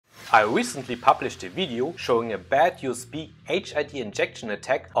I recently published a video showing a bad USB HID injection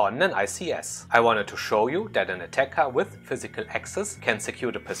attack on an ICS. I wanted to show you that an attacker with physical access can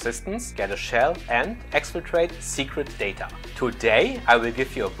secure the persistence, get a shell and exfiltrate secret data. Today I will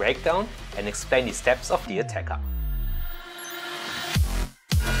give you a breakdown and explain the steps of the attacker.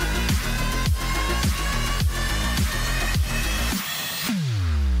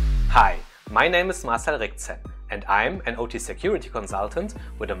 Hi, my name is Rick-Cen and I'm an OT security consultant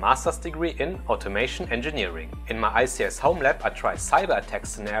with a master's degree in automation engineering. In my ICS HomeLab I try cyber attack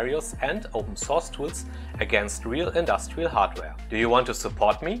scenarios and open source tools against real industrial hardware. Do you want to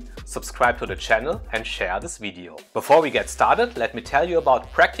support me? Subscribe to the channel and share this video. Before we get started, let me tell you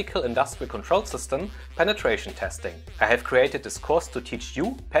about practical industrial control system penetration testing. I have created this course to teach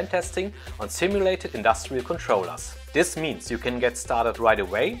you pen testing on simulated industrial controllers. This means you can get started right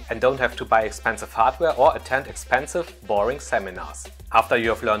away and don't have to buy expensive hardware or attend expensive, boring seminars. After you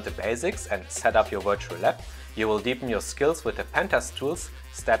have learned the basics and set up your virtual lab, you will deepen your skills with the pen test tools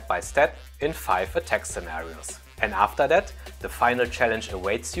step by step in 5 attack scenarios. And after that, the final challenge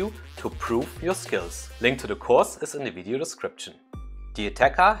awaits you to prove your skills. Link to the course is in the video description. The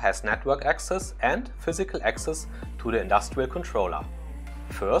attacker has network access and physical access to the industrial controller.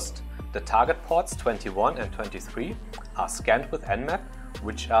 First, the target ports 21 and 23 are scanned with Nmap,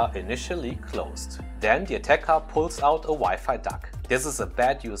 which are initially closed. Then the attacker pulls out a Wi-Fi duct. This is a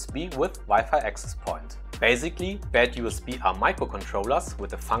bad USB with Wi-Fi access point. Basically, bad USB are microcontrollers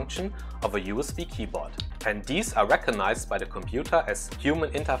with the function of a USB keyboard. And these are recognized by the computer as Human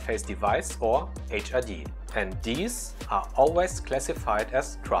Interface Device or HID. And these are always classified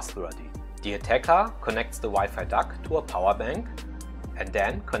as trustworthy. The attacker connects the Wi-Fi duct to a power bank and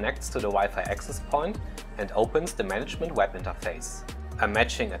then connects to the Wi-Fi access point and opens the management web interface. A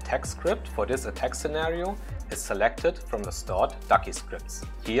matching attack script for this attack scenario is selected from the stored Ducky scripts.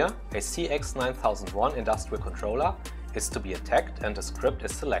 Here, a CX9001 industrial controller is to be attacked and the script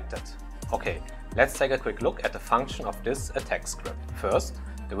is selected. Okay, let's take a quick look at the function of this attack script. First,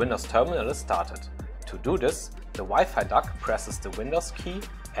 the Windows terminal is started. To do this, the Wi-Fi duct presses the Windows key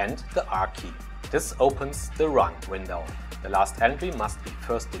and the R key. This opens the Run window. The last entry must be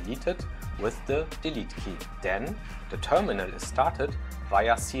first deleted with the Delete key. Then, the terminal is started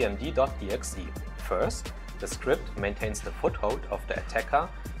via cmd.exe. First, the script maintains the foothold of the attacker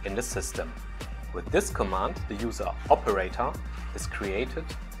in the system. With this command, the user operator is created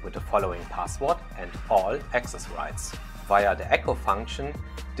with the following password and all access rights. Via the echo function,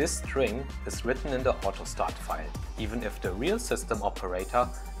 this string is written in the auto-start file, even if the real system operator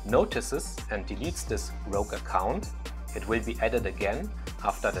notices and deletes this rogue account. It will be added again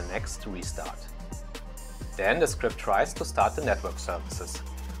after the next restart. Then the script tries to start the network services.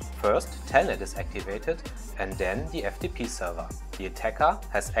 First, Telnet is activated and then the FTP server. The attacker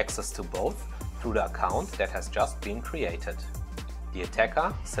has access to both through the account that has just been created. The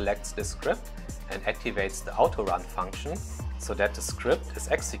attacker selects this script and activates the auto-run function so that the script is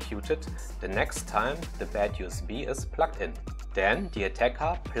executed the next time the bad USB is plugged in. Then the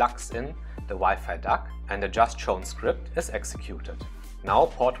attacker plugs in the Wi-Fi duct and the just shown script is executed. Now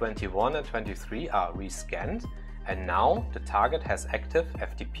port 21 and 23 are rescanned and now the target has active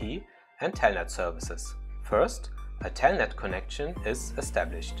FTP and Telnet services. First, a Telnet connection is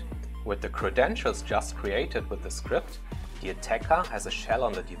established. With the credentials just created with the script, the attacker has a shell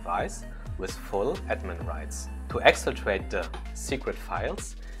on the device with full admin rights. To exfiltrate the secret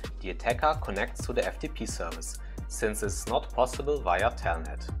files, the attacker connects to the FTP service, since it's not possible via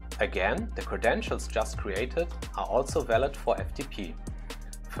Telnet. Again, the credentials just created are also valid for FTP.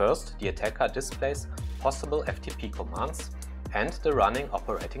 First, the attacker displays possible FTP commands and the running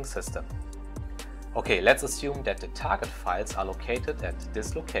operating system. Okay, let's assume that the target files are located at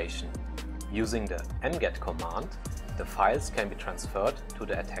this location. Using the mget command, the files can be transferred to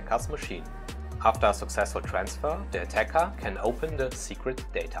the attacker's machine. After a successful transfer, the attacker can open the secret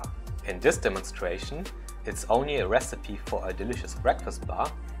data. In this demonstration, it's only a recipe for a delicious breakfast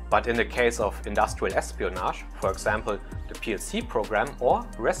bar, but in the case of industrial espionage, for example the PLC program or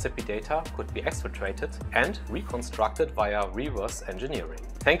recipe data could be exfiltrated and reconstructed via reverse engineering.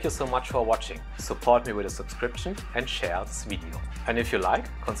 Thank you so much for watching. Support me with a subscription and share this video. And if you like,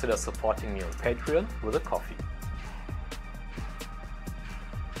 consider supporting me on Patreon with a coffee.